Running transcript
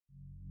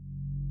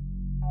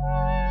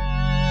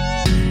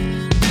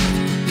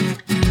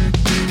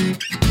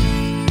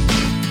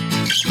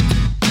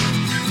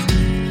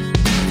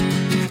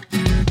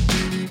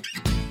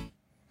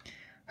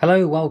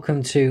Hello,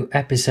 welcome to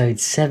episode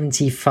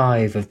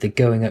 75 of the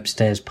Going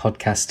Upstairs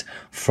podcast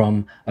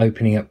from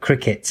Opening Up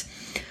Cricket.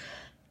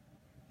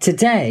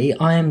 Today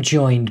I am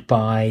joined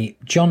by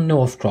John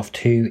Northcroft,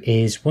 who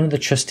is one of the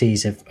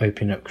trustees of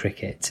Opening Up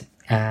Cricket.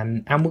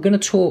 And we're going to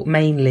talk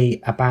mainly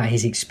about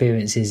his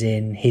experiences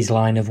in his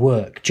line of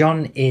work.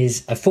 John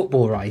is a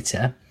football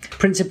writer,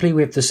 principally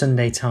with the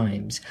Sunday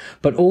Times,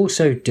 but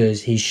also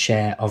does his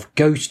share of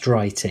ghost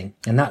writing.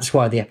 And that's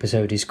why the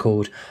episode is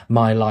called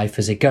My Life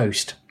as a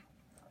Ghost.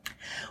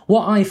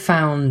 What I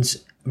found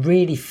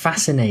really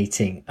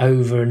fascinating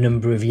over a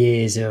number of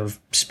years of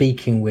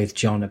speaking with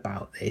John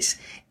about this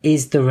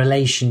is the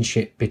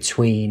relationship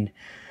between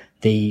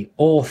the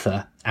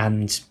author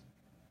and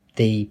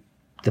the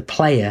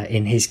player,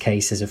 in his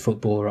case as a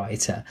football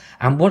writer,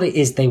 and what it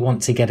is they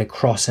want to get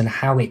across and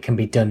how it can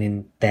be done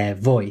in their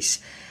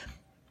voice.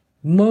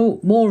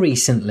 More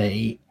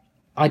recently,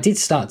 I did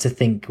start to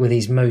think with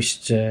his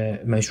most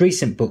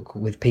recent book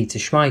with Peter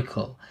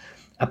Schmeichel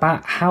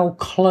about how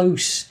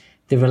close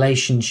the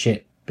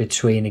relationship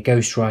between a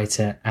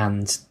ghostwriter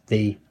and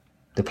the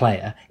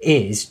player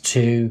is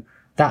to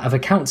that of a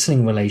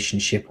counselling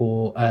relationship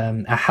or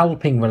a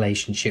helping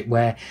relationship,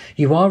 where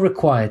you are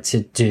required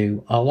to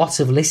do a lot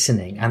of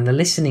listening, and the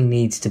listening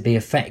needs to be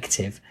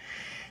effective.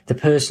 The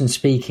person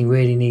speaking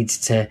really needs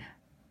to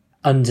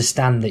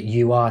understand that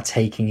you are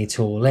taking it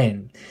all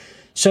in.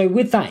 So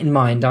with that in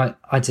mind,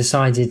 I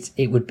decided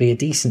it would be a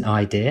decent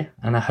idea,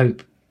 and I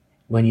hope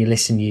when you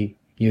listen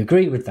you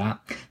agree with that,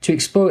 to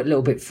explore it a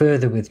little bit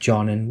further with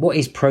John and what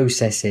his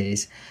process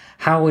is,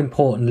 how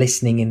important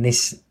listening in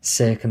this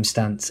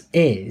circumstance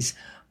is,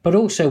 but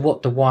also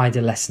what the wider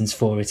lessons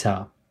for it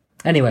are.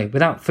 Anyway,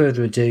 without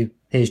further ado,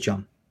 here's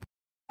John.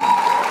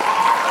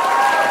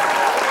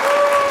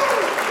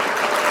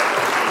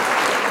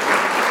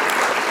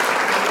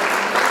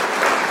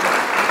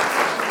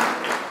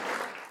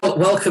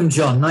 Welcome,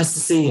 John. Nice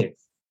to see you.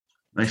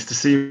 Nice to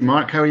see you,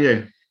 Mark. How are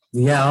you?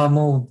 Yeah, I'm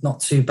all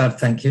not too bad,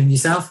 thank you. And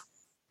yourself?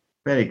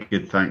 Very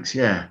good, thanks.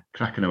 Yeah,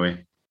 cracking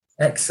away.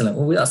 Excellent.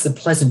 Well, that's the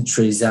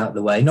pleasantries out of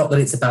the way. Not that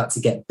it's about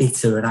to get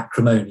bitter and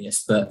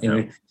acrimonious, but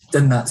we've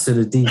done that sort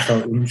of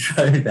default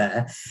intro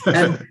there.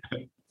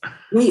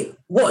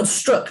 What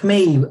struck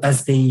me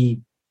as the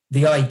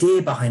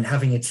idea behind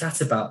having a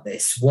chat about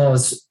this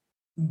was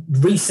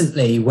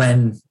recently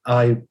when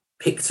I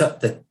picked up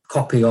the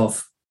copy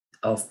of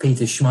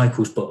Peter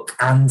Schmeichel's book,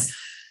 and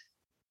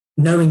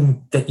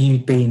knowing that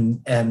you'd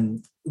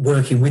been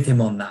working with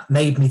him on that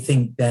made me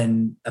think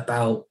then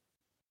about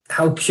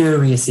how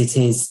curious it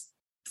is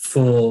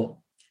for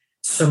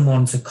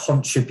someone to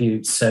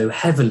contribute so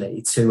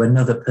heavily to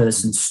another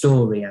person's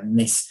story and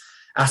this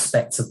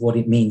aspect of what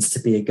it means to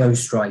be a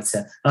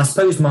ghostwriter. And I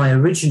suppose my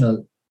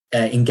original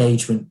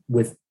engagement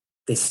with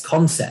this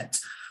concept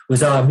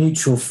was our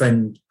mutual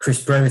friend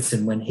Chris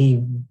Brereton, when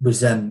he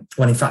was,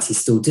 when in fact he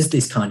still does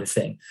this kind of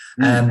thing.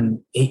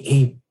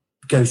 He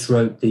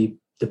ghostwrote the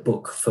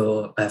book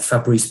for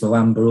Fabrice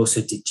Muamba,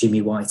 also did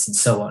Jimmy White and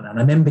so on. And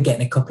I remember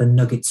getting a couple of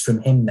nuggets from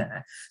him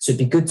there. So it'd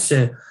be good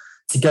to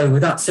go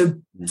with that. So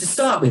to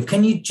start with,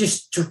 can you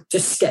just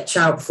sketch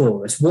out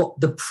for us what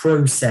the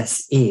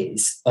process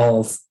is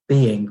of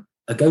being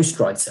a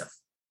ghostwriter?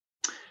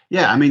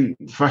 Yeah, I mean,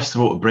 first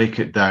of all, to break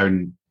it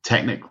down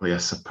technically, I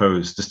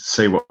suppose, just to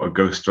say what a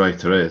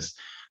ghostwriter is.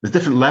 There's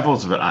different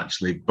levels of it,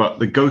 actually, but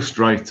the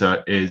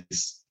ghostwriter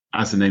is,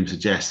 as the name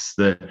suggests,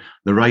 the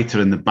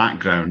writer in the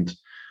background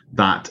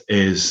that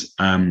is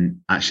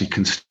actually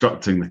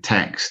constructing the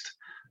text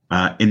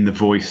in the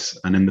voice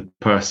and in the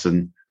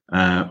person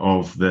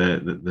of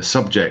the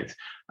subject.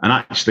 And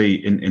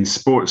actually in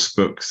sports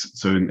books,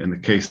 so in the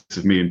case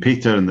of me and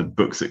Peter and the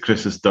books that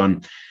Chris has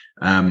done,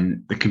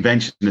 the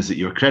convention is that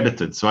you're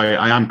credited. So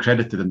I am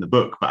credited in the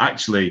book, but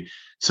actually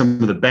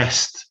some of the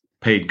best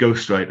paid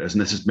ghostwriters,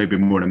 and this is maybe a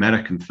more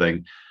American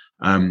thing,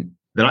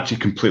 they're actually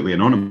completely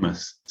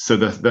anonymous. So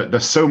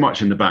there's so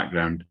much in the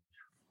background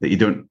that you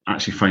don't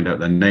actually find out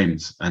their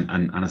names.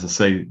 And as I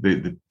say,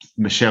 the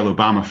Michelle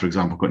Obama, for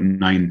example, got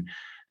 $9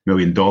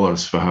 million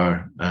for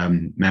her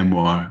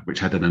memoir,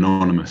 which had an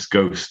anonymous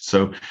ghost.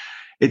 So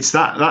it's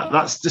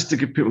that's just to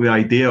give people the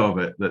idea of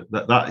it,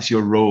 that's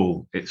your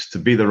role. It's to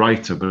be the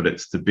writer, but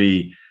it's to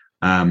be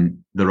the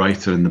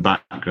writer in the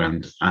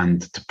background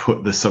and to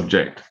put the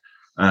subject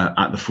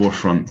at the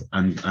forefront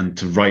and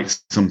to write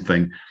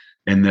something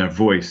in their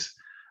voice.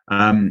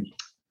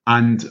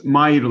 And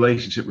my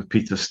relationship with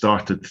Peter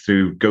started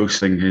through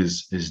ghosting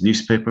his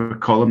newspaper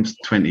columns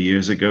 20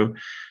 years ago.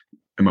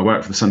 In my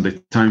work for the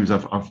Sunday Times,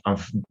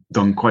 I've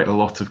done quite a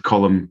lot of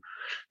column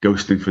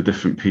ghosting for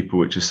different people,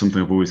 which is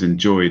something I've always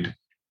enjoyed.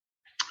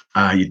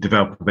 You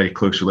develop a very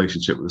close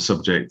relationship with the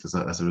subject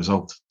as a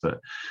result of it.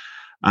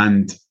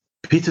 And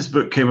Peter's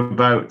book came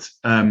about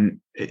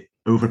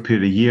over a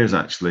period of years,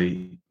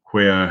 actually,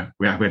 where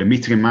we had a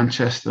meeting in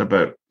Manchester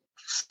about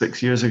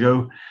 6 years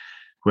ago,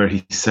 where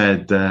he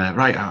said,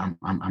 right,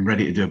 I'm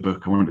ready to do a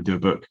book. I want to do a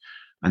book.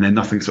 And then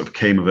nothing sort of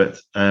came of it.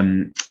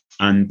 And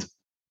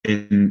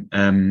in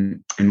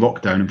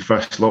lockdown, in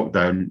first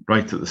lockdown,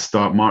 right at the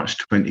start, March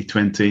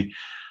 2020,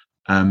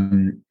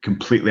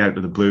 completely out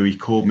of the blue. He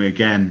called me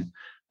again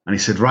and he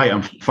said, right,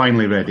 I'm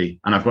finally ready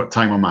and I've got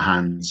time on my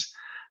hands.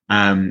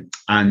 And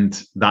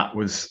that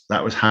was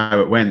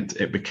how it went.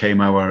 It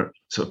became our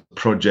sort of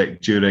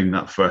project during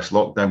that first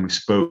lockdown. We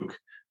spoke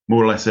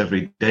more or less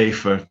every day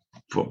for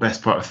the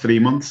best part of 3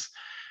 months.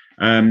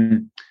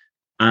 And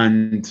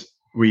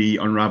we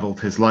unraveled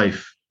his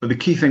life. But the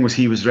key thing was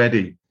he was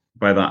ready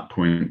by that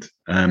point.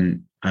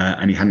 And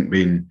he hadn't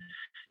been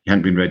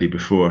ready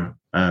before.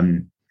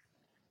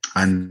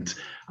 And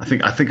I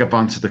think I've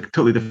answered a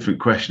totally different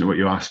question to what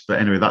you asked, but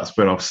anyway, that's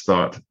where I'll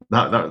start.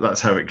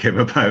 That's how it came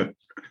about.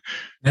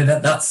 No,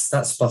 that's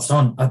spot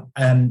on.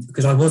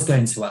 Because I was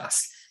going to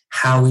ask,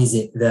 how is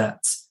it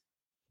that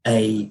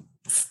a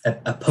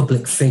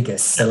public figure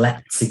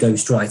selects a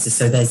ghostwriter?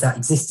 So there's that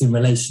existing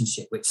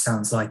relationship, which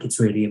sounds like it's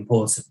really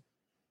important.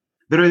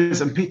 There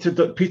is, and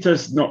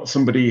Peter's not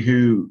somebody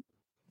who,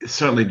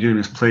 certainly during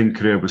his playing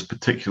career, was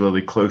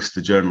particularly close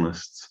to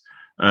journalists.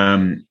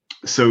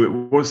 So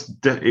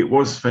it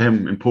was for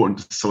him important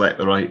to select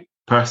the right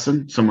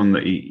person, someone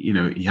that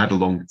he had a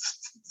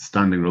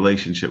long-standing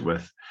relationship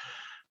with.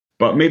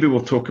 But maybe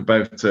we'll talk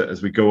about it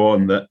as we go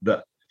on.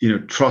 That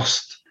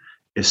trust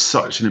is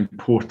such an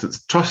important,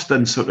 trust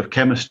and sort of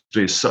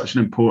chemistry is such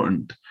an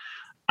important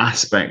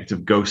aspect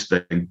of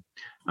ghosting.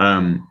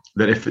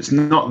 That if it's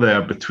not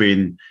there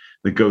between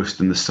the ghost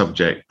and the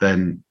subject,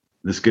 then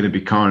there's going to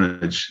be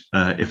carnage.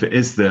 If it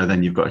is there,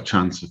 then you've got a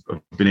chance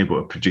of being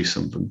able to produce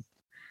something.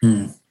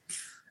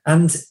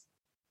 And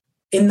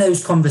in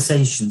those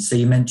conversations, so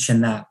you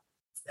mentioned that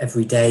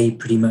every day,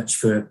 pretty much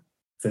for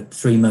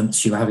 3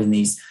 months, you were having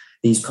these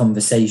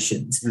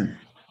conversations.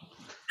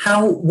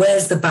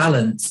 Where's the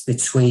balance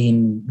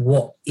between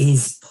what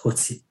is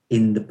put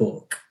in the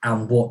book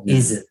and what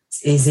isn't?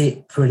 Is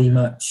it pretty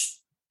much,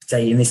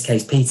 say in this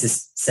case,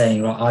 Peter's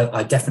saying, right,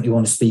 I definitely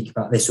want to speak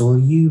about this, or are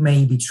you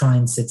maybe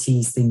trying to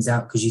tease things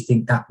out because you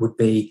think that would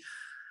be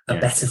a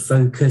better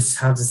focus?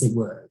 How does it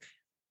work?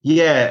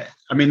 Yeah,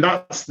 I mean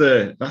it's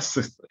the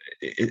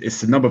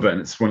nub of it, and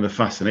it's one of the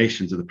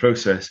fascinations of the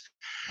process.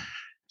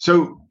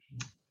 So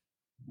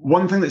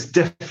one thing that's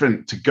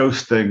different to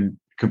ghosting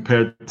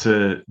compared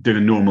to doing a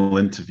normal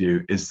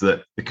interview is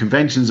that the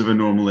conventions of a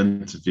normal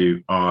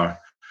interview are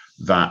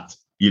that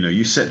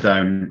you sit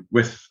down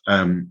with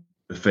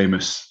the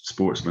famous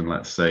sportsman,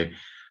 let's say,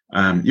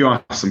 you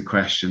ask some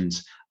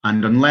questions,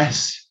 and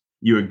unless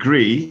you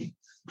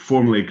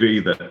formally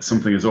agree that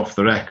something is off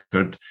the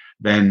record,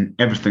 then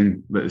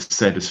everything that is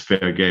said is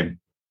fair game.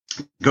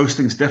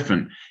 Ghosting's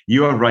different.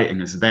 You are writing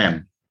as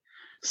them.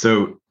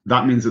 So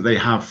that means that they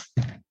have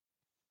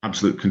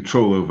absolute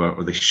control over,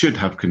 or they should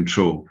have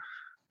control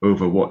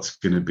over what's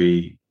going to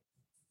be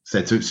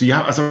said. So you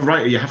have, as a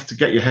writer, you have to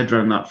get your head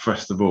around that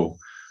first of all,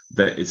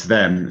 that it's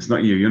them. It's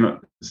not you.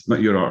 It's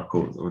not your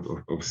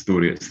article or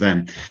story. It's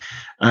them.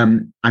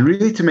 And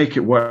really, to make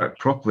it work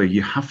properly,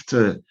 you have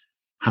to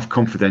have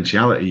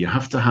confidentiality. You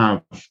have to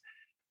have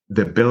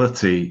the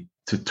ability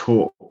to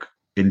talk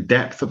in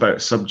depth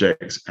about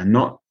subjects and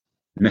not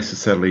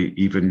necessarily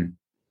even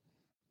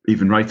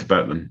write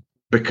about them,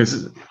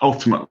 because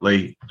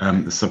ultimately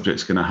the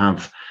subject's going to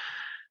have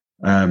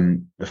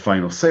the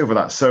final say over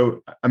that.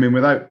 So, I mean,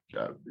 without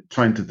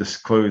trying to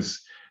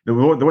disclose, there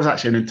was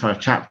actually an entire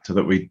chapter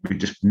that we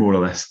just more or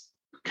less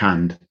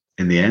canned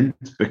in the end,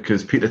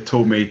 because Peter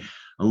told me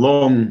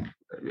it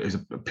was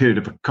a period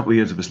of a couple of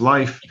years of his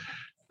life,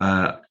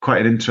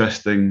 quite an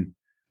interesting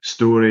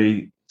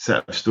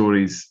set of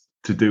stories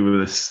to do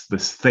with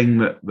this thing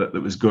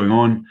that was going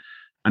on,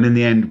 and in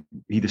the end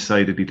he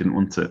decided he didn't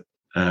want it,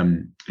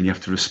 and you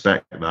have to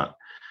respect that.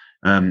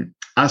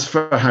 As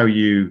for how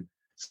you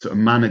sort of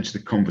manage the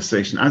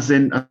conversation as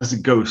a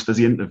ghost, as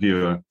the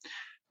interviewer,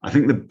 I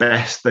think the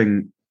best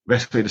way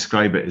to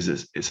describe it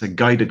is it's a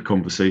guided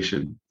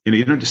conversation.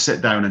 You don't just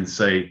sit down and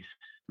say,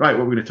 right,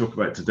 what we're going to talk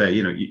about today.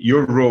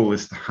 Your role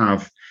is to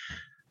have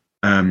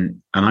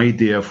an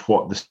idea of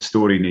what the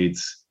story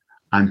needs,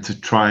 and to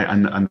try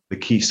and the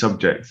key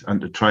subject,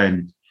 and to try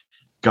and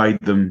guide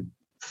them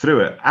through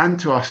it, and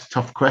to ask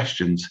tough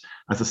questions.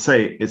 As I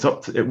say, it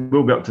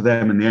will be up to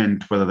them in the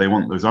end whether they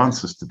want those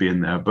answers to be in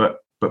there. But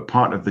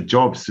part of the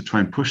job is to try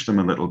and push them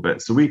a little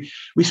bit. So we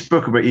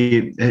spoke about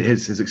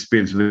his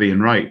experience with Ian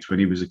Wright when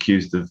he was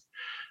accused of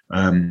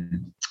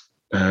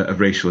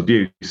racial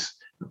abuse.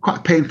 Quite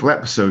a painful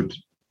episode,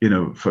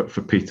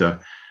 for Peter.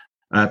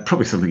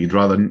 Probably something he'd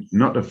rather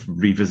not have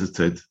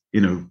revisited.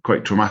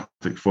 Quite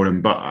traumatic for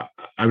him. But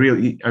I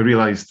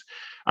realised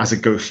as a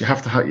ghost,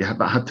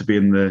 that had to be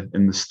in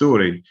the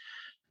story,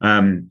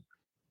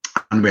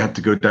 and we had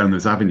to go down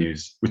those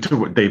avenues. We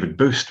talked about David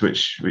Boost,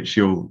 which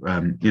you'll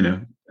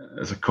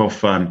as a Cov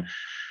fan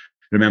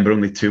remember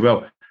only too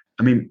well.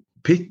 I mean,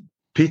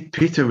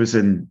 Peter was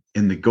in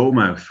the goal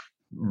mouth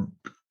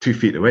 2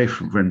 feet away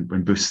from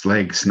when Boost's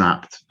leg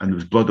snapped, and there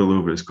was blood all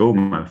over his goal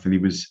mouth, and he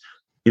was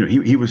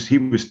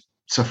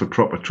suffered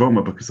proper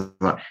trauma because of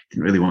that. He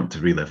didn't really want to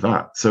relive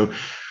that. So,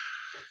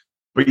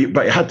 but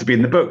it had to be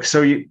in the book.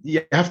 So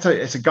you have to.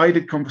 It's a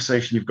guided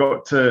conversation. You've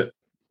got to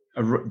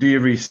do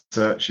your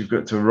research. You've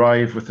got to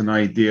arrive with an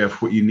idea of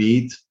what you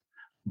need,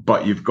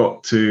 but you've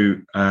got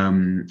to,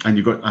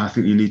 I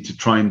think you need to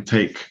try and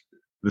take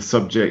the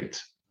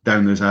subject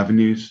down those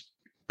avenues.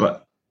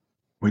 But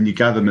when you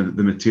gather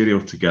the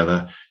material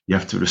together, you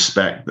have to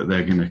respect that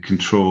they're going to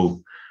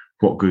control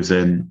what goes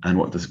in and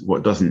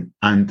what doesn't.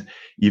 And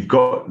they've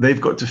got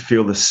to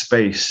feel the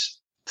space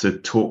to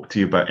talk to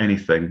you about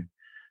anything,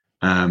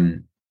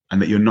 and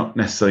that you're not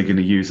necessarily going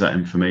to use that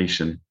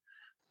information.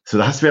 So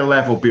there has to be a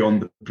level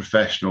beyond the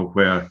professional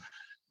where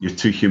you're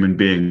two human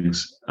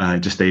beings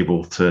just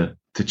able to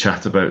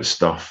chat about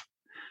stuff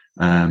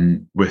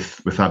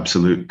with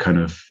absolute kind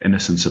of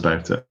innocence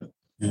about it.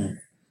 Mm.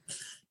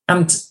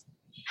 And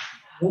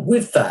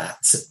with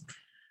that,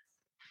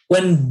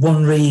 when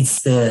one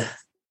reads the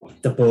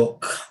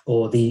book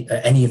or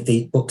any of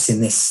the books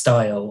in this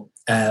style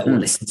or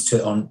listens to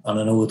it on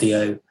an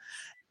audio,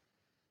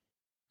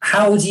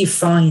 how do you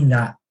find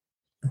that,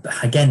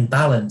 again,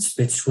 balance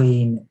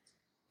between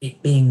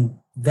it being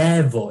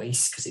their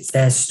voice, because it's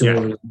their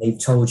story, and they've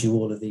told you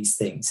all of these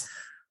things,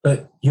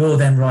 but you're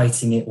then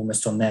writing it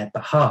almost on their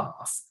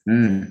behalf?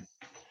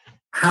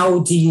 How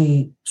do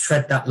you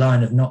tread that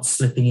line of not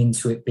slipping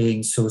into it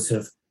being sort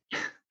of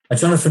a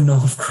Jonathan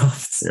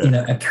Northcroft,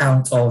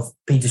 account of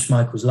Peter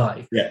Schmeichel's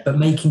life, but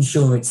making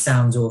sure it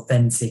sounds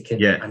authentic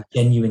and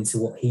genuine to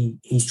what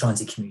he's trying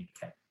to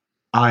communicate?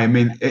 I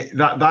mean,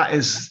 that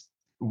is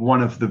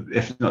one of the,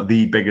 if not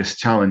the biggest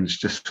challenge,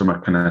 just from a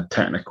kind of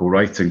technical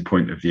writing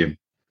point of view.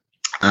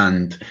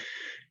 And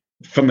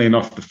funnily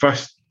enough, the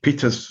first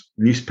Peter's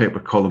newspaper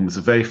column was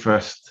the very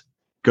first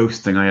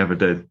ghost thing I ever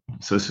did.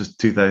 So this was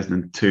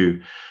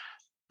 2002,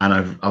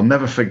 and I'll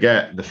never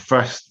forget the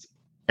first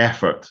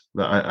effort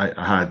that I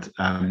had.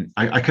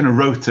 I kind of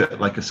wrote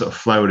it like a sort of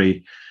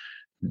flowery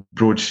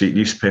broadsheet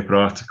newspaper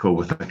article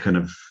with a kind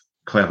of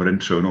clever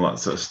intro and all that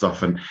sort of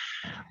stuff, and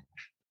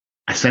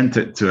I sent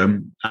it to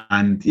him,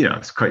 and I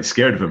was quite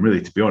scared of him,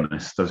 really, to be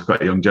honest. I was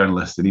quite a young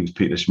journalist, and he was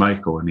Peter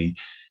Schmeichel, and he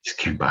just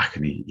came back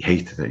and he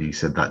hated it. He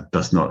said, that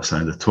does not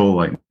sound at all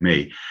like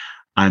me.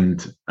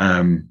 And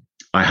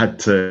I had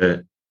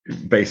to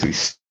basically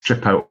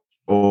strip out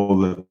all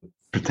the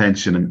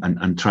pretension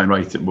and try and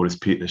write it more as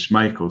Peter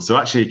Schmeichel. So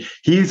actually,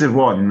 he's the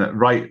one that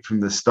right from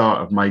the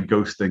start of my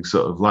ghosting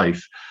sort of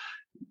life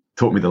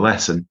taught me the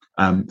lesson.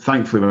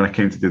 Thankfully, when I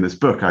came to do this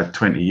book, I had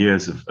 20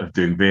 years of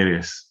doing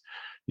various,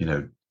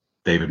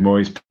 David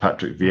Moyes,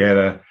 Patrick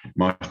Vieira,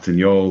 Martin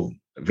Yall,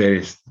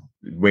 various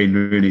Wayne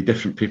Rooney,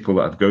 different people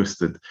that I've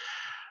ghosted.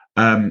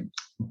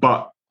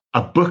 But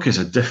a book is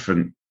a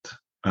different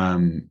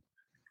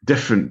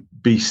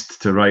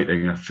beast to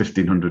writing a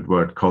 1,500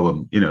 word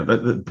column.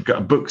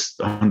 A book's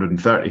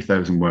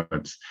 130,000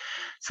 words.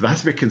 So there has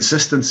to be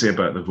consistency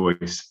about the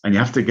voice, and you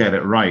have to get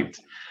it right.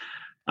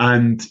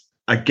 And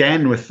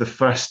again, with the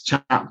first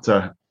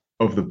chapter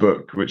of the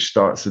book, which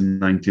starts in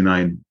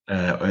 '99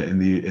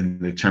 in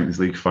the Champions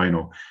League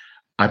final,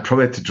 I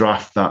probably had to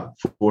draft that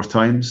 4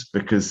 times,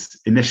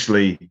 because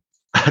initially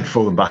I had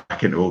fallen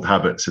back into old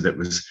habits, and it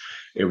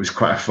was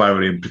quite a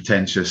flowery and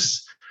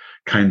pretentious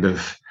kind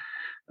of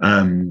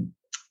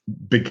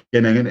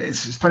beginning. And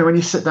it's funny, when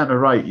you sit down to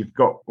write, you've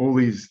got all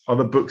these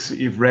other books that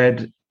you've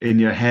read in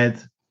your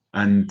head,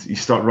 and you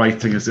start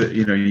writing as it,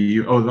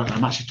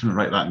 I'm actually trying to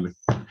write that.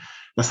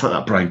 That's like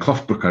that Brian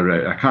Clough book I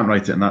read. I can't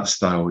write it in that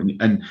style.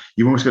 And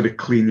you've almost got to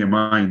clean your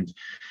mind.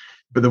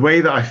 But the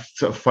way that I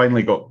sort of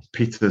finally got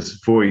Peter's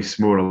voice,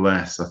 more or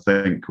less, I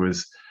think,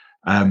 was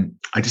I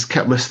just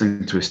kept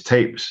listening to his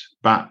tapes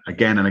back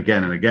again and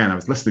again and again. I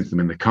was listening to them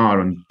in the car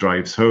on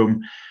drives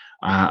home.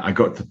 I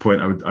got to the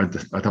point I'd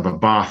have a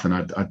bath, and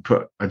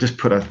I'd just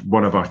put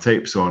one of our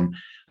tapes on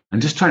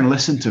and just try and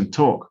listen to him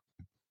talk.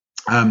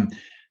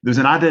 There's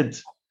an added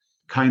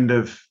kind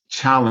of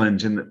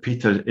challenge in that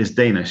Peter is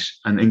Danish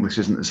and English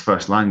isn't his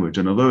first language,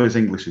 and although his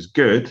English is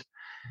good,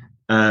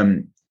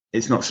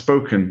 it's not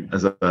spoken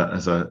as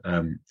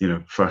a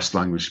first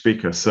language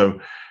speaker. So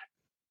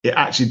it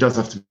actually does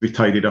have to be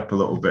tidied up a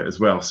little bit as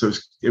well. So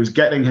it was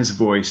getting his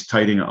voice,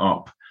 tidying it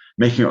up,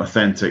 making it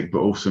authentic, but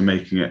also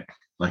making it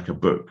like a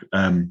book.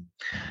 I'd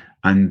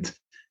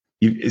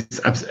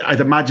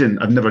imagine,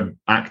 I've never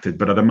acted,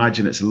 but I'd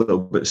imagine it's a little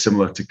bit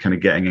similar to kind of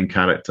getting in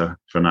character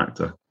for an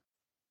actor.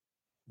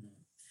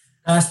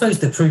 I suppose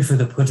the proof of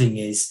the pudding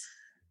is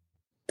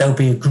there'll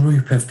be a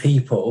group of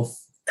people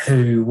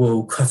who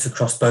will cut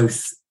across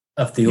both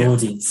of the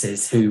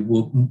audiences, who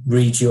will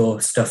read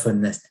your stuff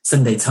in the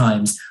Sunday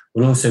Times,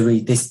 will also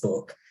read this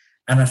book.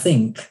 And I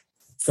think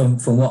from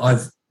what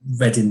I've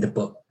read in the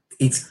book,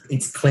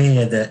 it's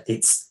clear that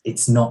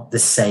it's not the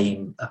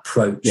same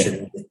approach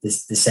and the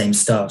same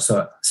style.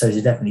 So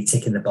you're definitely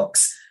ticking the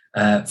box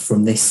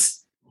from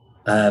this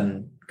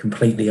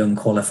completely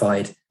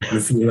unqualified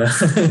reviewer.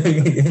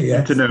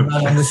 To know.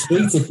 On the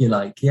street, if you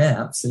like.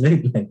 Yeah,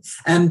 absolutely.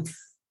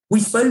 We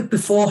spoke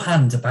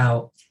beforehand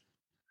about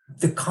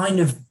the kind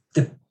of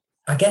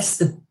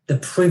the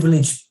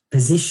privileged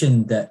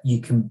position that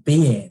you can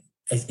be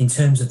in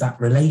terms of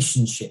that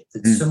relationship,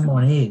 that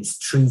someone is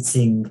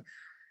treating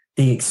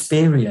the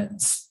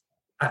experience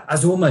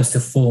as almost a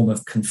form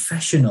of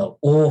confessional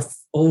or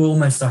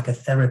almost like a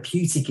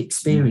therapeutic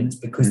experience,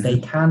 because they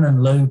can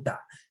unload that.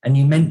 And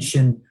you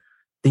mentioned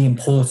the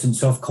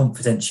importance of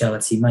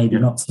confidentiality, maybe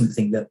not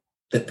something that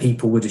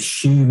people would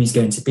assume is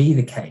going to be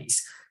the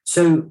case.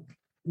 So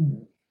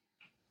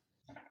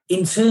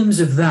in terms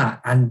of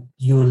that and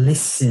your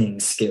listening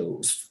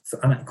skills,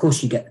 and of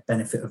course you get the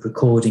benefit of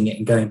recording it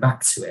and going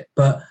back to it,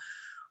 but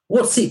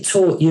what's it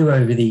taught you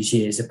over these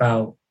years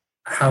about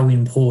how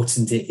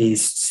important it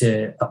is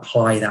to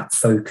apply that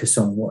focus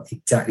on what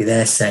exactly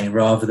they're saying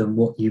rather than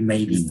what you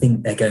maybe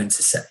think they're going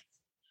to say?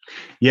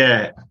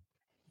 Yeah,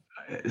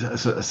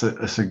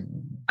 it's a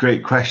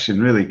great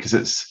question, really, because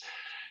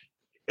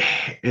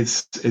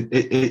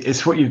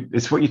it's what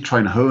you try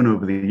and hone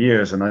over the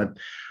years, and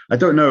I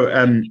don't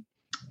know.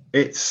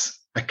 It's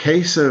a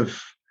case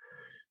of,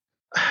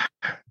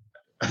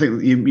 I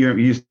think you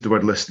used the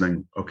word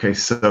listening. Okay,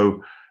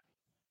 so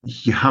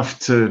you have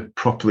to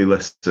properly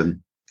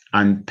listen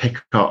and pick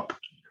up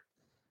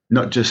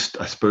not just,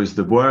 I suppose,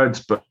 the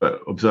words, but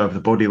observe the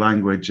body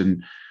language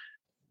and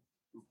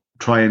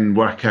try and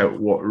work out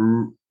what,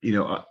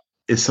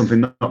 is something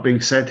not being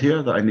said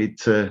here that I need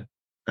to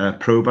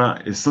probe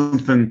at? Is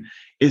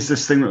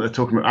this thing that they're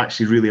talking about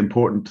actually really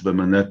important to them?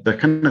 And they're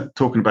kind of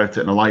talking about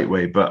it in a light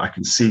way, but I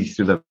can see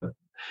through the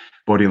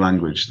body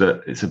language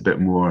that it's a bit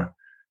more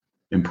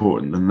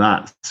important than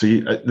that. So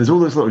there's all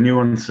those little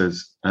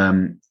nuances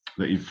that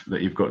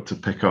you've got to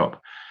pick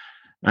up.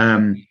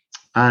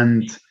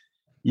 And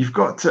you've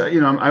got to,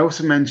 I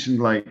also mentioned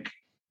like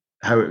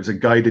how it was a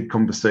guided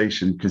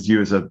conversation because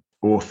you as an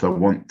author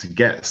want to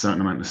get a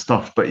certain amount of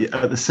stuff, but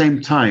at the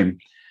same time,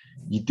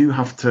 you do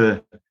have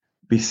to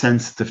be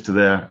sensitive to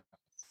their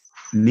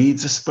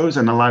needs, I suppose,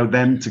 and allow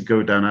them to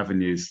go down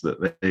avenues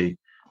that they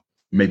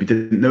maybe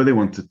didn't know they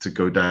wanted to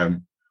go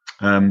down.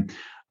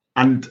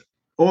 And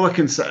all I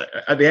can say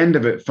at the end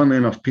of it, funnily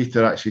enough,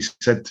 Peter actually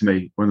said to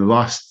me, one of the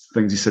last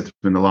things he said to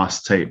me in the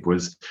last tape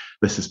was,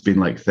 "This has been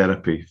like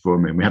therapy for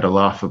me." And we had a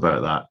laugh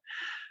about that.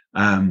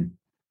 And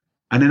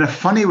in a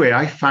funny way,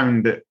 I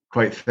found it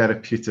quite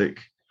therapeutic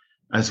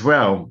as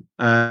well,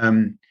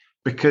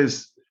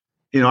 because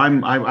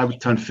I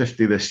would turn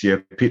 50 this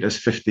year. Peter's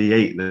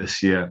 58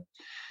 this year,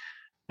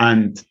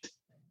 and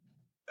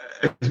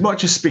as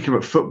much as speaking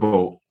about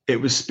football, it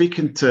was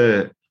speaking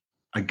to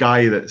a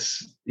guy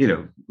that's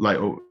like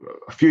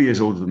a few years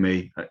older than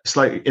me,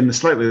 slightly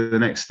the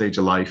next stage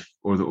of life,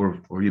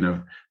 or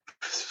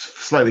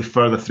slightly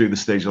further through the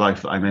stage of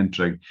life that I'm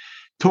entering,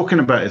 talking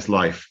about his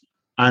life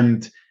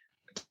and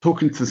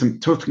talking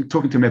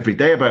to him every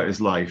day about his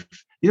life.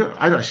 You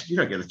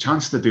don't get the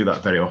chance to do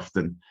that very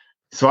often.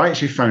 So I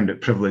actually found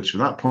it privileged from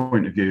that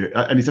point of view.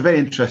 And he's a very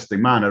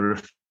interesting man, a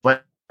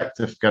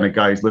reflective kind of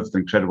guy who's lived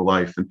an incredible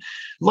life. And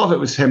a lot of it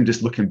was him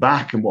just looking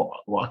back and what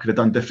I could have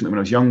done differently when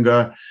I was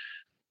younger,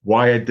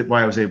 why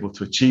I was able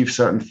to achieve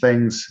certain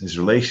things, his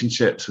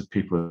relationships with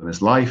people in his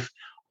life.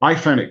 I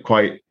found it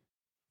quite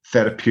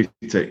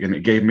therapeutic, and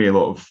it gave me a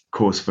lot of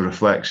cause for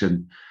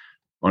reflection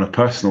on a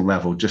personal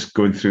level, just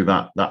going through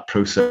that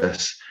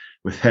process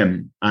with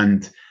him.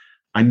 And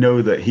I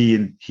know that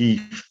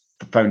he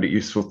found it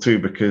useful too,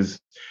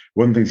 because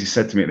one of the things he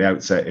said to me at the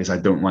outset is, "I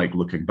don't like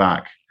looking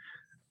back."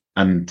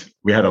 And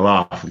we had a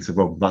laugh and said,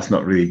 "Well, that's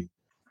not really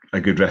a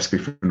good recipe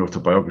for an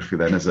autobiography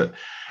then, is it?"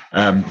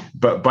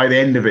 But by the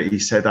end of it, he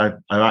said, I've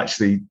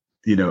actually,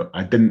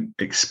 I didn't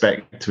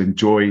expect to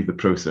enjoy the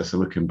process of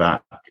looking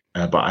back,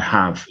 but I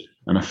have,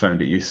 and I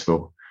found it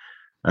useful.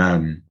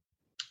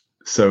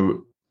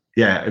 So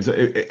yeah, it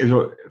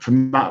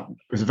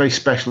was a very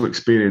special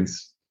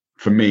experience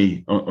for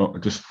me,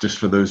 just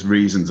for those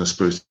reasons, I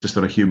suppose, just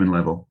on a human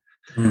level.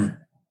 And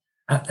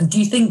do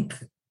you think,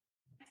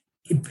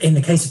 in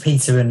the case of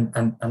Peter and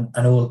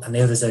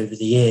the others over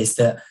the years,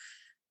 that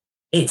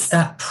it's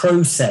that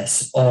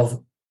process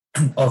of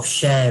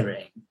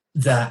sharing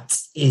that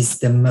is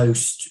the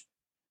most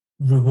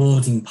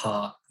rewarding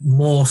part,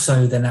 more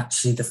so than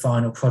actually the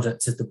final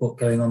product of the book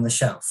going on the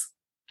shelf?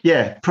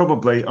 Yeah,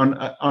 probably on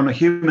a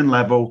human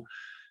level,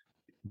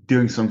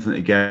 doing something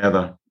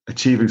together,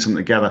 achieving something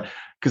together,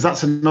 because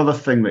that's another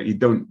thing that you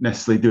don't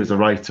necessarily do as a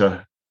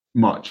writer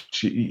much.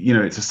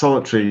 It's a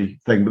solitary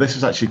thing, but this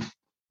was actually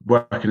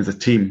working as a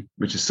team,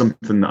 which is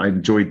something that I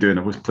enjoyed doing.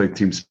 I've always played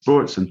team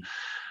sports, and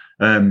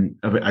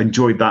I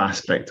enjoyed that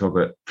aspect of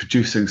it,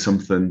 producing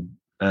something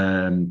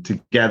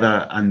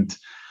together. And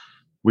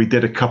we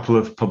did a couple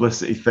of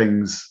publicity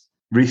things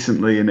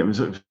recently, and it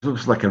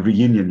was like a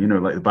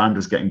reunion, like the band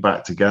was getting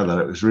back together.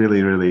 It was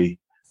really, really,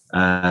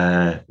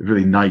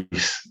 really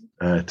nice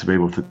to be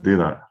able to do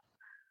that.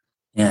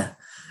 Yeah.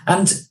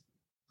 And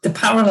the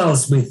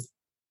parallels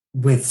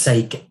with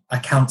say a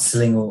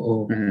counselling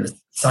or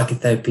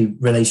psychotherapy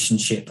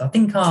relationship, I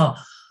think are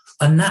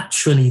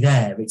naturally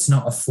there. It's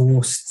not a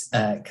forced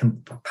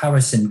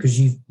comparison, because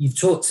you've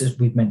talked, as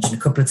we've mentioned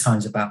a couple of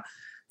times, about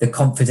the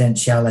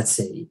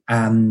confidentiality,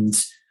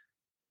 and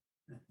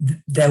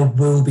there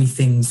will be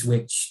things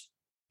which,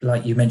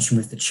 like you mentioned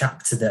with the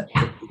chapter that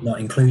are not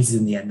included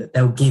in the end, that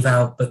they'll give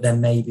out, but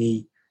then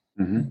maybe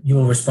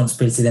your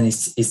responsibility then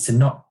is to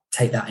not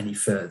take that any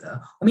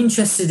further, I'm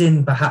interested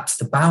in perhaps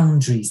the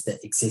boundaries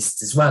that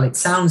exist as well. It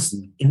sounds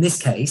in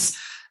this case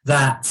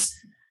that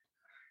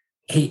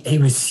he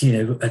was,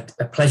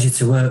 a pleasure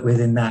to work with,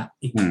 in that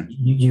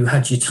you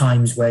had your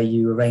times where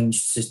you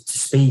arranged to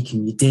speak,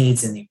 and you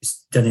did, and it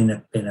was done in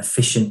an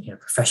efficient,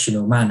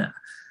 professional manner.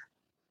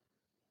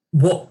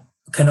 What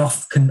can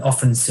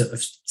often sort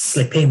of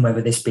slip in,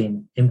 whether this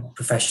be in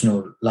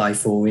professional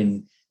life or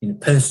in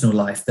personal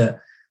life, that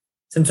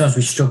sometimes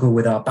we struggle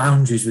with our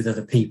boundaries with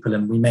other people,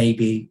 and we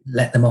maybe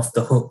let them off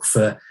the hook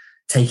for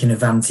taking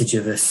advantage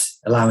of us,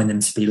 allowing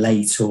them to be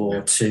late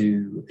or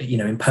to,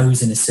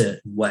 impose in a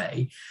certain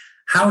way.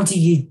 How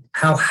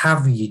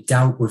have you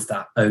dealt with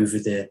that over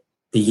the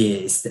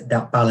years,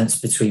 that balance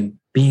between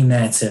being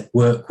there to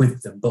work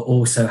with them, but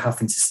also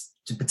having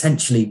to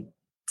potentially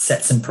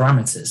set some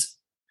parameters?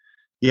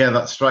 Yeah,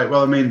 that's right.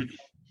 Well, I mean,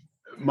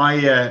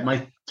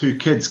 my two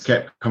kids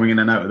kept coming in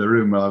and out of the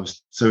room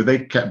so they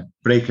kept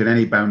breaking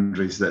any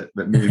boundaries that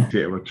me and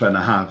Peter were trying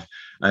to have.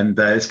 And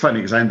it's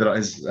funny because I ended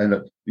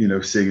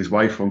up, seeing his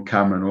wife on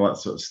camera and all that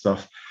sort of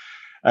stuff.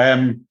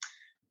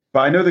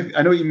 But I know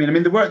what you mean. I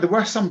mean, there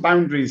were some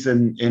boundaries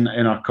in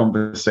our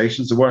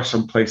conversations. There were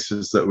some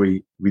places that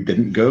we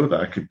didn't go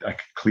that I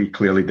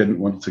clearly didn't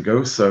want to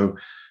go. So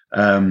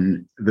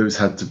those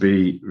had to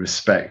be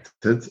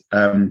respected.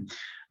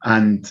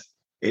 And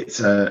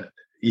it's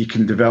you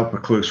can develop a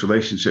close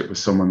relationship with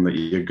someone that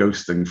you're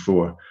ghosting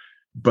for,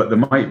 but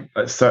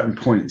at certain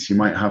points you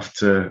might have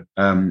to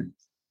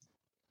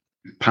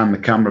pan the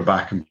camera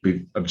back and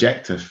be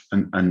objective.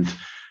 And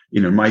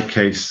in my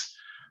case,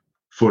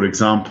 for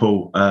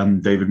example,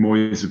 David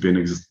Moyes would be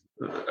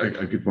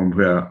a good one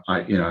where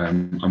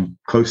I'm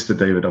close to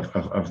David.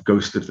 I've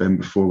ghosted him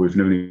before. We've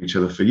known each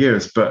other for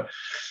years, but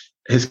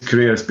his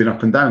career has been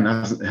up and down.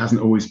 It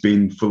hasn't always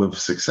been full of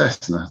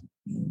success. And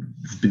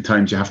there's been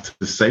times you have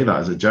to say that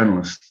as a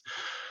journalist.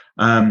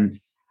 I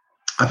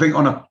think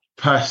on a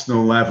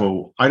personal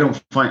level,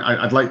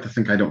 I'd like to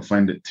think I don't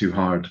find it too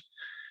hard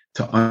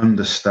to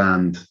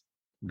understand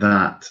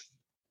that,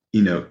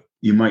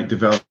 you might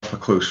develop a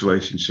close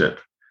relationship.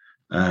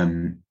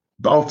 But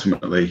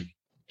ultimately,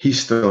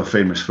 he's still a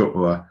famous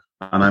footballer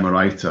and I'm a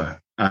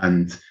writer.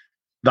 And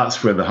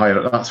that's where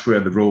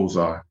the roles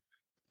are.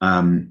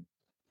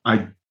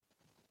 I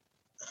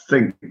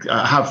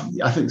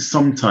think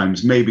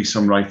sometimes maybe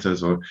some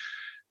writers or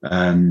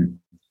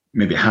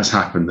maybe it has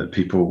happened that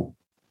people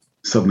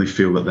suddenly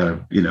feel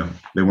that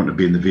they want to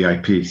be in the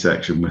VIP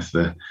section with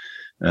the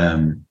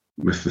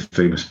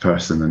famous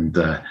person, and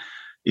that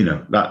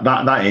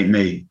ain't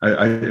me.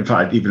 In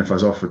fact, even if I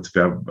was offered to be,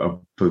 I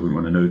probably wouldn't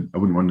want to know. I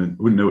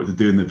wouldn't know what to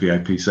do in the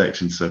VIP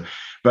section. So,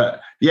 but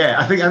yeah,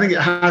 I think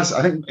it has.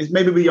 I think it's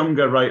maybe with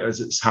younger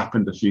writers, it's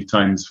happened a few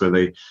times where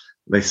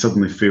they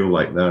suddenly feel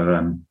like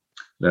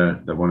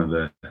they're one of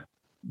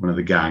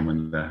the gang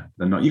when they're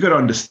not. You got to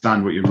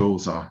understand what your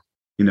roles are.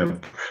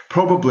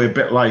 Probably a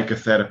bit like a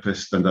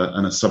therapist and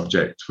a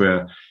subject,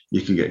 where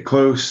you can get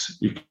close,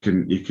 you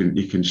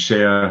can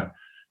share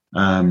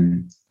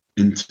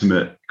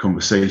intimate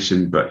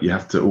conversation, but you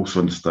have to also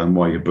understand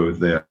why you're both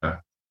there.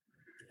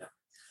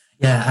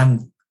 Yeah,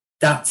 and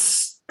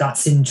that's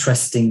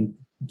interesting.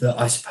 That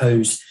I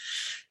suppose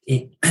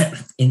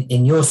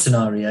in your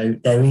scenario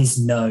there is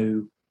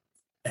no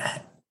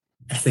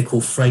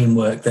ethical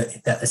framework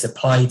that is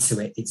applied to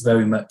it. It's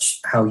very much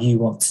how you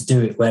want to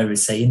do it.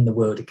 Whereas, say, in the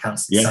world of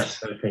counselling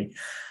psychotherapy,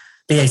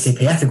 the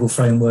ACP ethical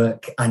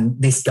framework, and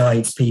this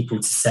guides people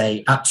to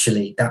say,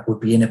 actually, that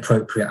would be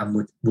inappropriate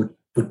and would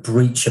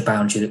breach a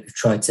boundary that we've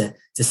tried to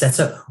set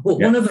up. Well,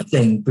 one other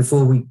thing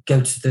before we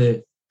go to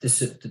the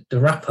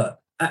wrap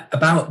up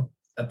about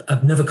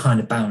another kind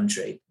of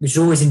boundary, which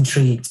always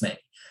intrigued me,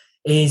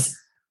 is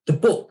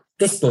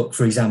this book,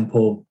 for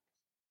example.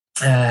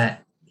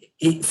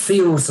 It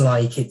feels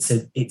like it's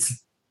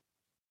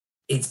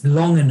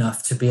long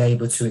enough to be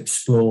able to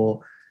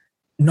explore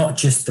not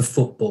just the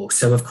football.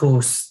 So, of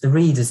course, the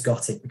readers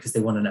got it because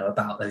they want to know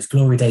about those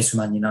glory days for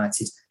Man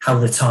United, how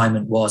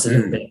retirement was, a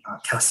little bit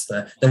about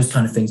Casper, those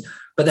kind of things.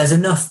 But there's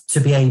enough to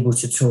be able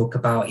to talk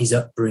about his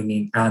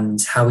upbringing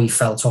and how he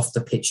felt off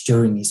the pitch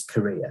during his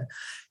career.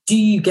 Do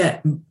you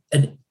get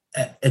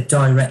a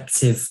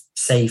directive,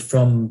 say,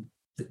 from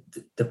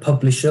the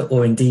publisher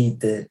or indeed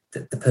the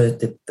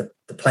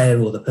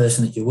player or the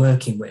person that you're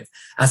working with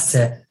as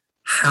to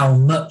how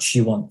much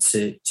you want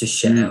to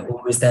share,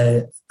 or is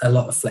there a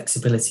lot of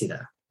flexibility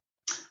there?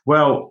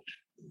 Well,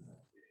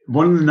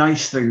 one of the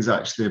nice things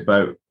actually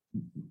about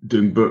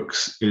doing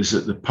books is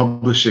that the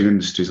publishing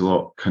industry is a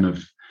lot kind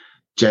of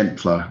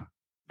gentler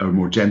or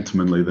more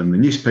gentlemanly than the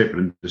newspaper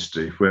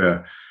industry,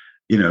 where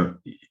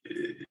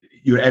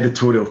your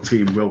editorial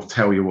team will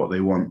tell you what they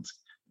want.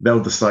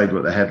 They'll decide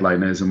what the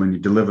headline is, and when you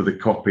deliver the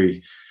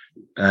copy,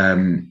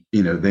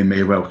 they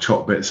may well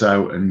chop bits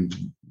out and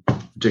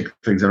jig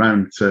things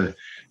around to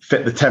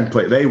fit the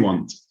template they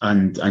want,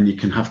 and you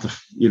can have to,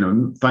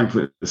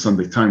 thankfully at the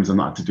Sunday Times I'm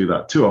not had to do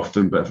that too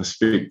often, but if I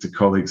speak to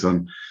colleagues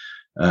on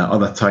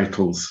other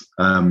titles,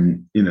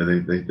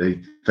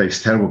 they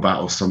face terrible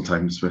battles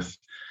sometimes with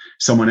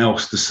someone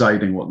else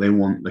deciding what they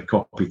want the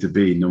copy to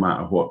be, no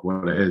matter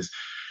what it is.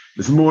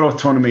 There's more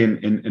autonomy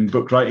in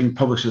book writing.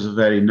 Publishers are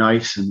very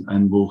nice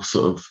and will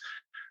sort of,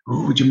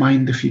 oh, would you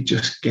mind if you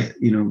just get,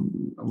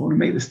 I want to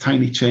make this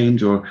tiny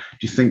change, or do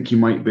you think you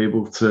might be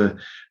able to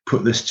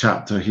put this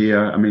chapter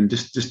here? I mean,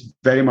 just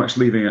very much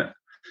leaving it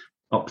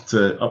up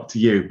to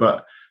you.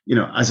 But,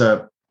 as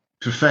a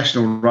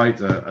professional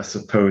writer, I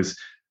suppose,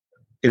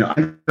 I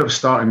ended up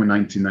starting in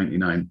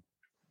 1999.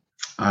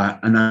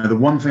 And the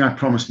one thing I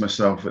promised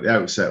myself at the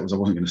outset was I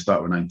wasn't going to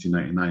start with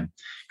 1999,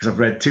 because I've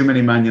read too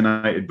many Man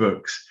United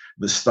books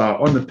that start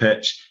on the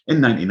pitch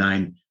in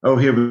 99. Oh,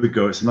 here we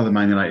go. It's another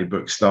Man United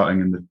book starting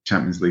in the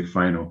Champions League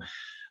final.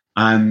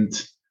 And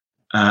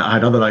I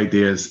had other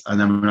ideas. And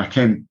then when I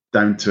came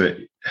down to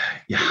it,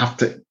 you have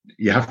to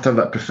have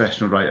that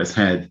professional writer's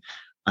head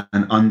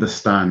and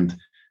understand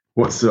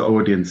what's the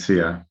audience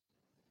here.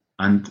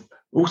 And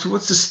also,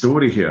 what's the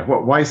story here?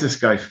 Why is this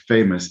guy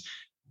famous?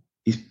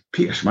 He's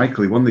Peter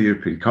Schmeichel. He won the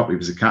European Cup. He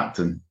was a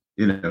captain.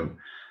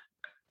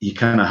 You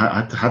kind of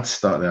had to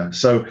start there.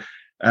 So,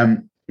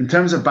 in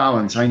terms of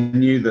balance, I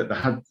knew that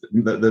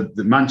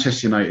the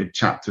Manchester United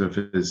chapter of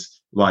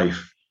his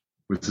life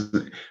was,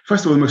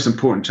 first of all, the most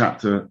important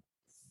chapter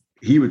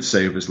he would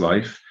say of his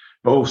life,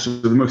 but also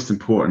the most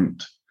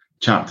important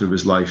chapter of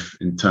his life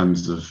in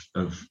terms of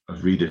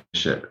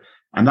readership.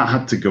 And that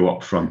had to go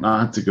up front. That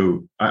had to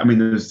go. I mean,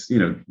 there's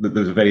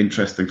a very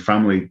interesting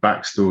family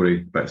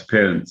backstory about his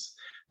parents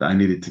that I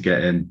needed to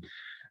get in.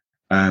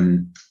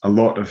 A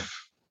lot of,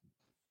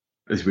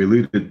 as we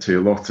alluded to,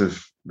 a lot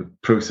of the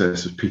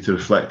process of Peter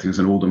reflecting as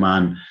an older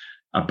man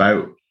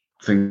about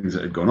things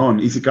that had gone on.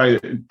 He's a guy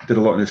that did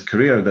a lot in his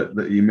career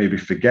that you maybe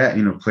forget,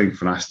 playing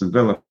for Aston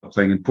Villa,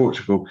 playing in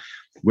Portugal,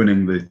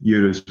 winning the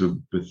Euros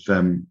with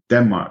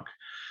Denmark.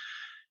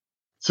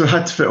 So I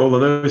had to fit all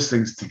of those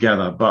things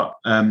together. But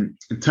in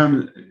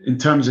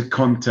terms of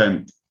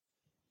content,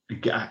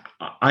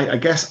 I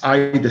guess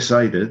I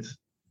decided,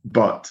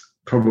 but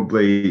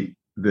probably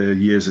the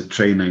years of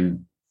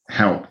training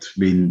helped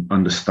me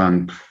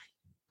understand,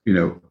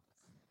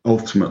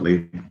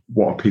 ultimately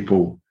what are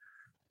people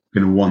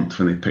going to want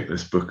when they pick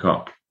this book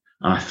up.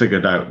 And I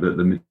figured out that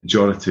the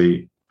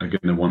majority are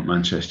going to want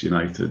Manchester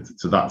United.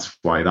 So that's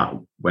why that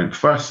went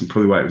first, and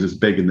probably why it was as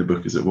big in the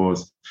book as it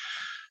was.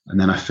 And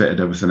then I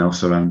fitted everything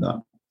else around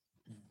that.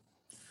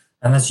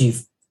 And as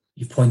you've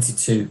pointed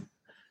to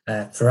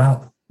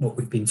throughout what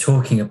we've been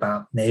talking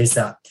about, there is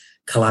that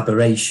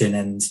collaboration,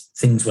 and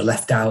things were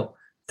left out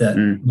that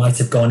might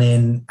have gone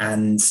in,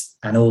 and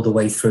all the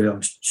way through.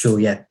 I'm sure,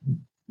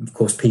 of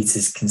course,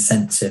 Peter's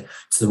consent to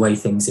the way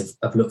things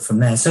have looked from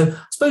there. So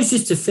I suppose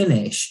just to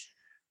finish,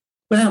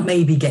 without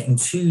maybe getting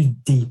too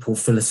deep or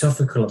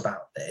philosophical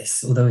about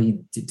this, although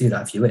you do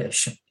that if you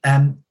wish,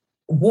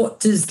 what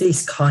does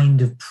this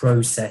kind of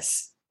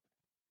process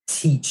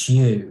teach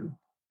you,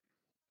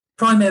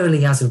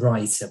 primarily as a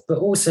writer, but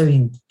also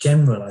in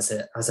general as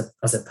a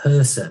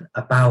person,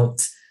 about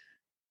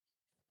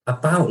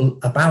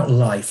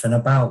life and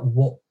about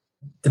what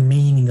the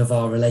meaning of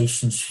our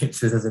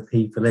relationships with other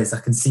people is? I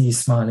can see you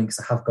smiling because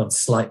I have gone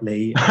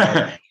slightly.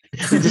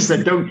 You just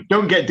said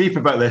don't get deep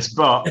about this,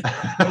 but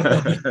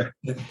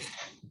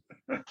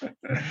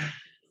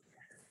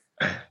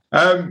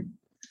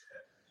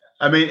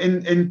I mean,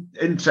 in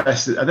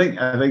interested. I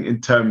think in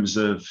terms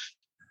of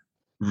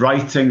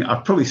writing,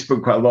 I've probably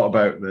spoken quite a lot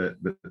about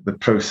the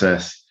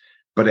process,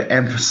 but it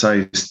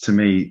emphasised to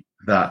me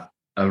that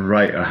a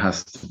writer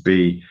has to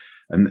be,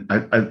 and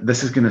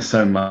this is going to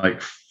sound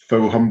like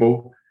faux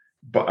humble,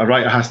 but a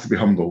writer has to be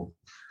humble,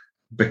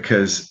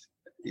 because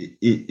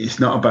it's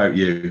not about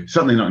you.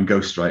 Certainly not in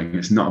ghostwriting.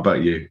 It's not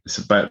about you. It's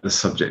about the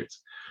subject,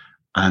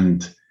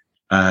 and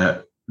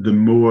the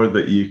more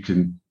that you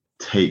can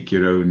take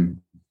your own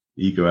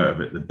ego out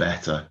of it, the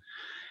better.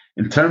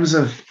 In terms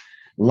of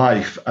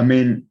life, I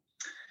mean,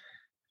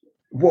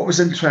 what was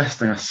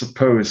interesting, I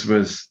suppose,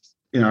 was,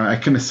 I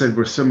kind of said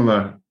we're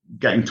similar,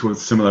 getting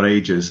towards similar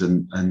ages,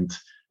 and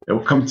it will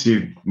come to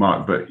you,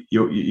 Mark, but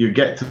you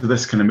get to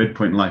this kind of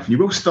midpoint in life, and you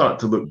will start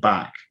to look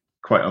back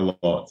quite a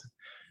lot,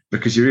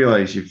 because you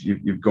realise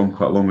you've gone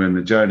quite a long way in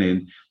the journey,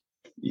 and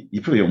you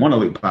probably don't want to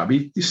look back, but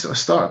you sort of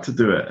start to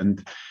do it. And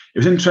it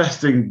was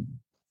interesting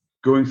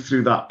going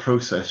through that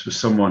process with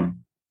someone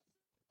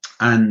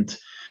and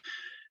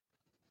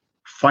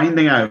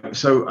finding out.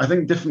 So I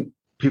think different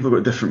people have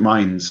got different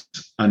minds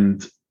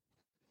and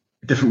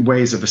different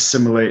ways of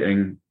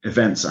assimilating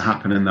events that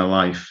happen in their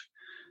life,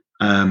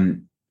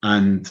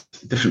 and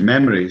different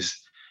memories.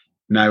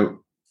 Now,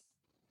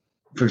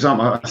 for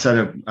example, I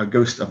said I've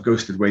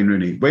ghosted Wayne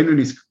Rooney.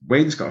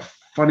 Wayne's got a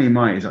funny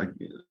mind. He's like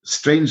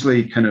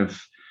strangely kind of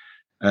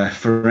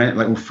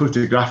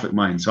photographic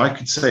mind. So I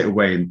could say to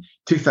Wayne,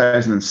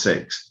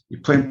 2006, you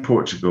play in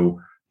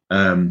Portugal,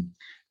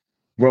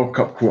 World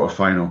Cup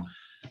quarterfinal.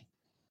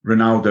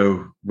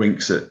 Ronaldo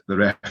winks at the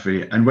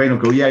referee, and Wayne will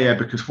go, yeah,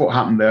 because what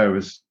happened there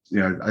was,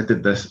 I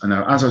did this, and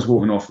as I was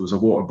walking off, there was a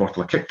water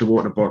bottle. I kicked the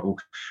water bottle,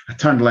 I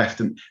turned left,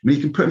 and he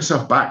can put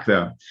himself back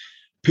there.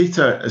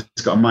 Peter has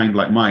got a mind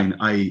like mine.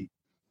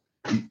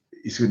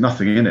 he's got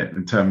nothing in it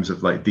in terms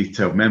of like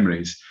detailed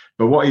memories.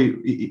 But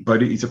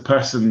but he's a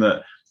person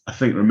that I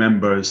think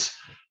remembers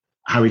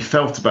how he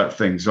felt about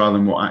things rather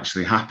than what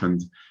actually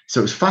happened.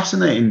 So it was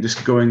fascinating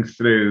just going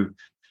through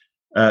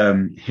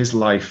his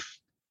life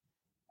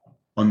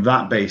on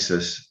that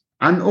basis,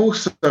 and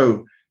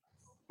also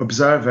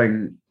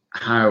observing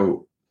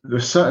how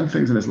there's certain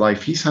things in his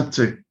life he's had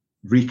to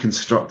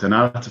reconstruct a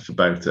narrative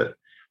about it.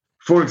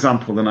 For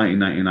example, the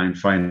 1999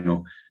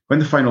 final, when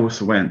the final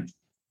whistle went,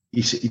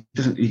 he said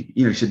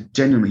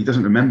genuinely he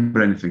doesn't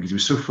remember anything because he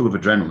was so full of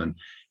adrenaline.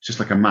 It's just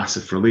like a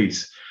massive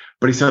release.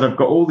 But he said, I've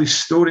got all these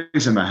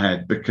stories in my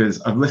head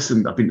because I've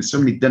been to so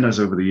many dinners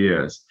over the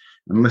years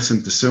and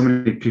listened to so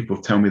many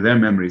people tell me their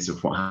memories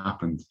of what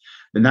happened.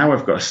 And now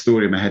I've got a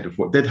story in my head of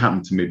what did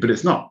happen to me, but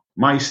it's not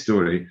my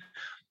story.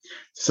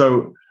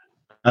 So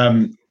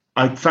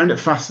I found it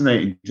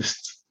fascinating,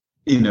 just,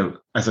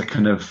 as a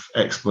kind of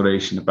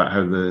exploration about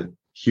how the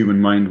human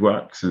mind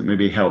works, and it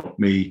maybe helped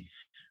me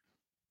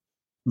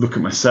look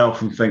at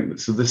myself and think that,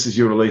 so this is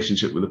your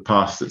relationship with the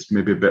past. That's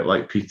maybe a bit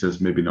like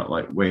Peter's, maybe not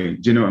like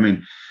Wayne. Do you know what I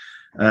mean?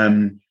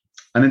 And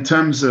in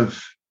terms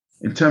of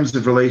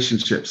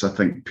relationships, I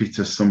think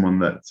Peter's someone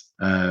that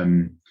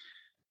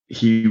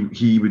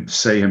he would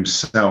say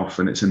himself,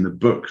 and it's in the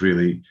book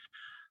really,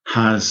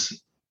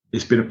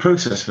 it's been a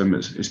process for him.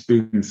 It's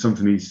been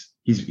something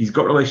he's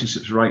got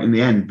relationships right in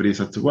the end, but he's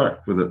had to work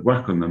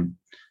on them.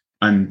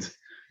 And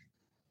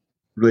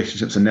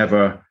relationships are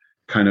never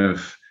kind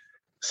of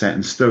set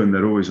in stone.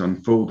 They're always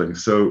unfolding.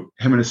 So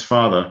him and his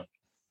father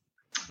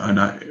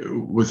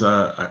was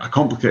a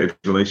complicated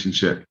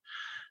relationship.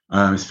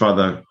 His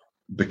father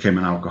became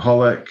an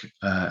alcoholic,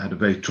 had a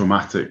very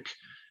traumatic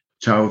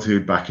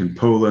childhood back in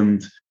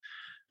Poland.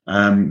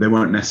 They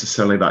weren't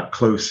necessarily that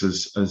close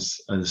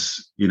as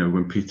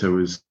when Peter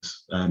was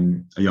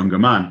a younger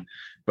man,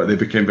 but they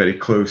became very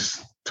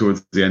close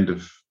towards the end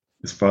of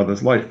his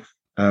father's life,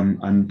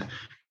 and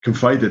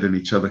confided in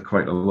each other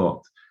quite a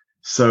lot.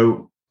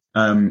 So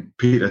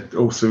Peter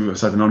also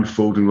has had an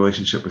unfolding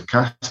relationship with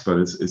Casper,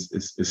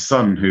 his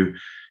son, who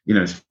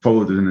has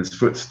followed in his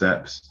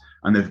footsteps,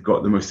 and they've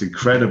got the most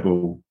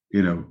incredible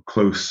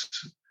close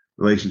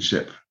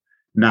relationship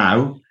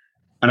now.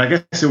 And I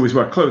guess they always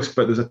were close,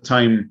 but there's a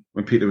time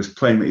when Peter was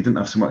playing that he didn't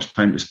have so much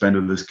time to spend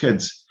with his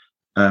kids,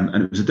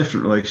 and it was a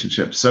different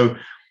relationship. So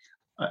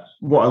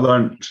what I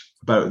learned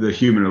about the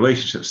human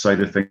relationship side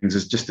of things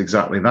is just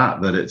exactly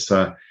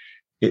that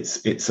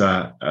it's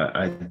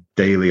a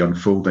daily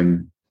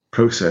unfolding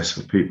process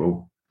for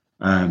people,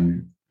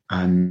 and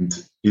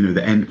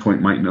the end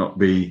point might not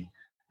be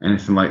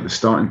anything like the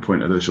starting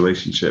point of those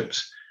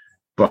relationships,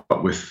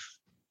 but with,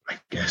 I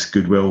guess,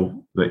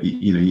 goodwill that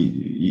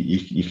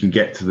you can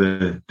get to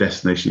the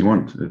destination you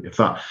want. If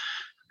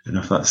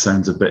that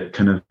sounds a bit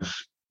kind of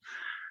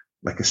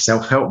like a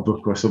self-help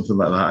book or something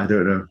like that, I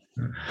don't know.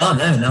 Oh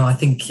no, I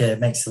think it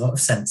makes a lot of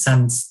sense.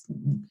 And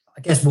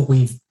I guess what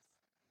we've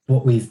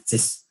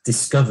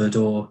discovered,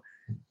 or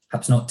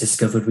perhaps not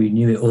discovered, we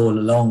knew it all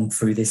along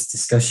through this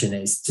discussion,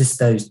 is just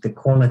the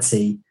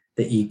quality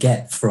that you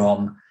get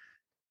from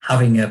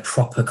having a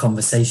proper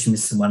conversation with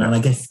someone. And I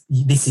guess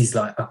this is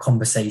like a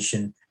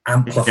conversation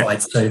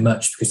amplified so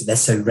much because they're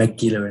so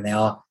regular and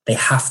they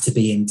have to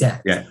be in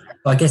depth. Yeah.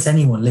 But I guess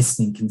anyone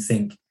listening can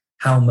think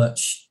how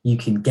much you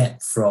can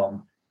get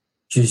from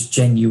just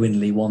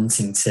genuinely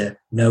wanting to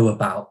know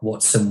about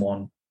what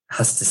someone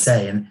has to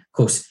say. And of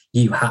course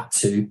you had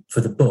to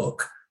for the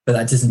book, but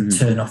that doesn't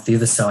turn off the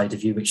other side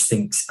of you, which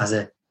thinks as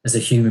a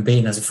human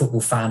being, as a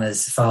football fan,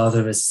 as a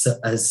father,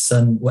 as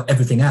son,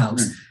 everything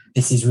else,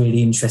 this is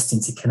really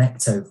interesting to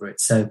connect over it.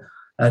 So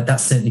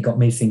that certainly got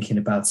me thinking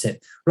about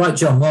it. Right,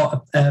 John,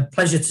 well, a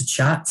pleasure to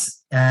chat.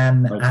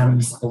 And I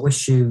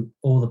wish you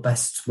all the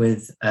best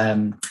with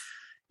the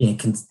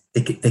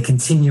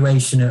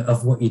continuation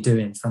of what you're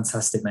doing.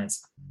 Fantastic, mate.